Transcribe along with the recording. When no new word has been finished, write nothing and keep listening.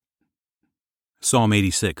Psalm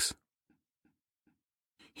 86.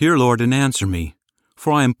 Hear, Lord, and answer me,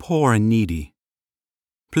 for I am poor and needy.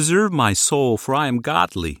 Preserve my soul, for I am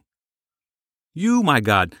godly. You, my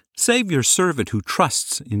God, save your servant who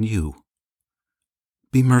trusts in you.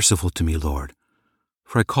 Be merciful to me, Lord,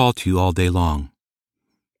 for I call to you all day long.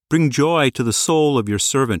 Bring joy to the soul of your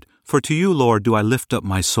servant, for to you, Lord, do I lift up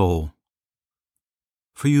my soul.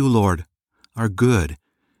 For you, Lord, are good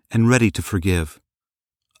and ready to forgive,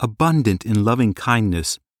 abundant in loving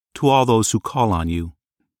kindness to all those who call on you.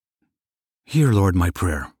 Hear, Lord, my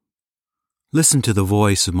prayer. Listen to the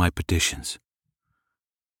voice of my petitions.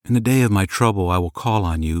 In the day of my trouble I will call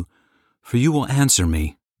on you, for you will answer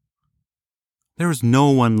me. There is no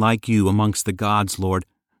one like you amongst the gods, Lord,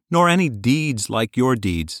 nor any deeds like your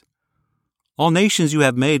deeds. All nations you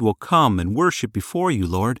have made will come and worship before you,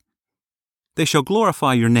 Lord. They shall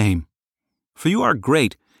glorify your name, for you are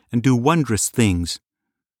great and do wondrous things.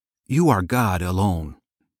 You are God alone.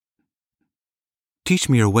 Teach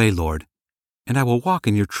me your way, Lord, and I will walk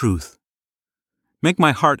in your truth. Make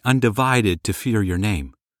my heart undivided to fear your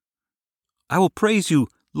name. I will praise you,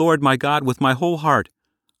 Lord my God, with my whole heart.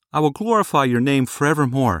 I will glorify your name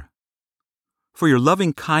forevermore. For your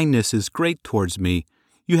loving kindness is great towards me.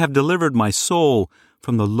 You have delivered my soul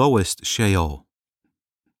from the lowest Sheol.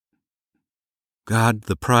 God,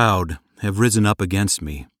 the proud have risen up against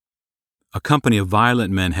me. A company of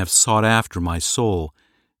violent men have sought after my soul,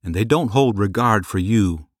 and they don't hold regard for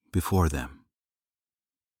you before them.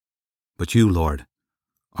 But you, Lord,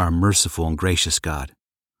 are a merciful and gracious God,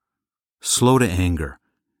 slow to anger,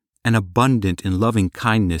 and abundant in loving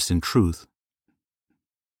kindness and truth.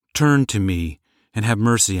 Turn to me and have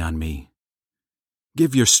mercy on me.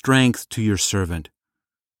 Give your strength to your servant.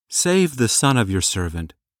 Save the son of your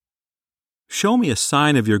servant. Show me a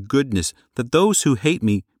sign of your goodness, that those who hate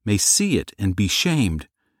me may see it and be shamed,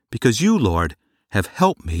 because you, Lord, have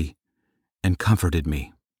helped me and comforted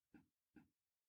me.